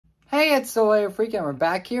Hey, it's the Legofreak, and we're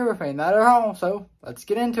back here with another haul, so let's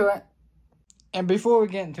get into it. And before we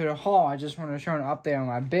get into the haul, I just want to show an update on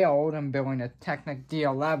my build. I'm building a Technic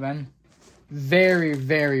D11. Very,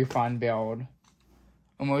 very fun build.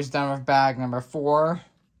 Almost done with bag number 4.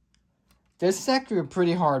 This is actually a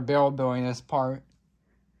pretty hard build building this part.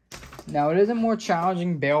 Now, it is a more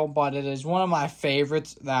challenging build, but it is one of my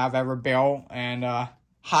favorites that I've ever built, and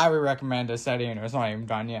highly recommend this setting. It's not even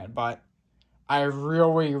done yet, but I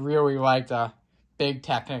really, really like the big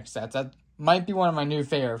Technic sets. That might be one of my new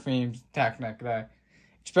favorite themes, Technic,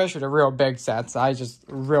 especially the real big sets. I just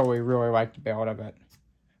really, really like the build of it.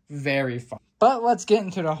 Very fun. But let's get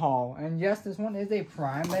into the haul. And yes, this one is a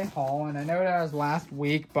Prime Day haul, and I know that was last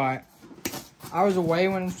week, but I was away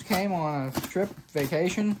when it came on a trip,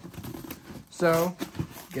 vacation. So,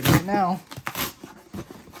 get it now.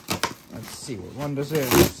 Let's see what one this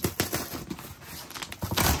is.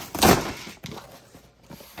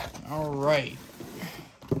 Alright.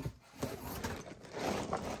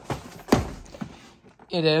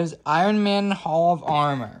 It is Iron Man Hall of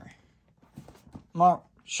Armor. I'm not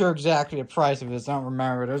sure exactly the price of this, I don't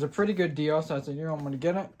remember. It was a pretty good deal, so I said, you know, I'm going to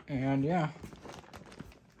get it. And yeah.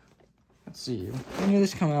 Let's see. When did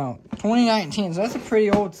this come out? 2019, so that's a pretty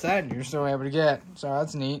old set you're still able to get. So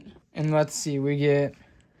that's neat. And let's see, you get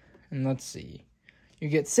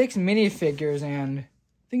 6 minifigures, and I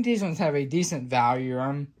think these ones have a decent value.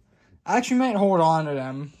 I actually might hold on to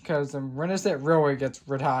them, because when this set really gets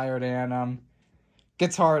retired and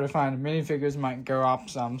gets hard to find, the minifigures might go up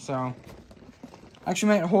some, so I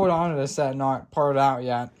actually might hold on to this set, not part it out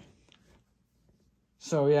yet.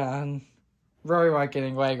 So yeah, and really like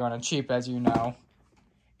getting Lego on it cheap, as you know.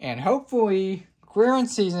 And hopefully,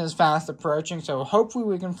 clearance season is fast approaching, so hopefully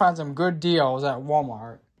we can find some good deals at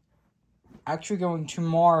Walmart. Actually going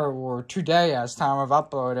tomorrow, or today as time I've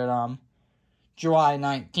uploaded, July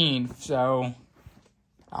 19th, so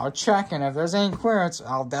I'll check, and if there's any clearance,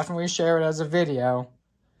 I'll definitely share it as a video.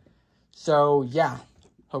 So yeah,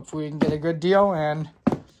 hopefully we can get a good deal, and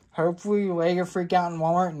hopefully Legofreak out in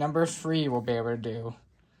Walmart number 3 will be able to do.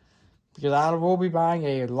 Because I will be buying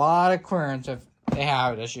a lot of clearance if they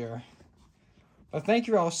have it this year. But thank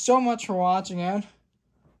you all so much for watching, and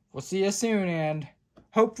we'll see you soon, and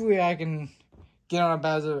hopefully I can get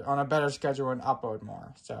on a better schedule and upload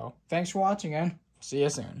more. So, thanks for watching, and see you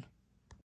soon.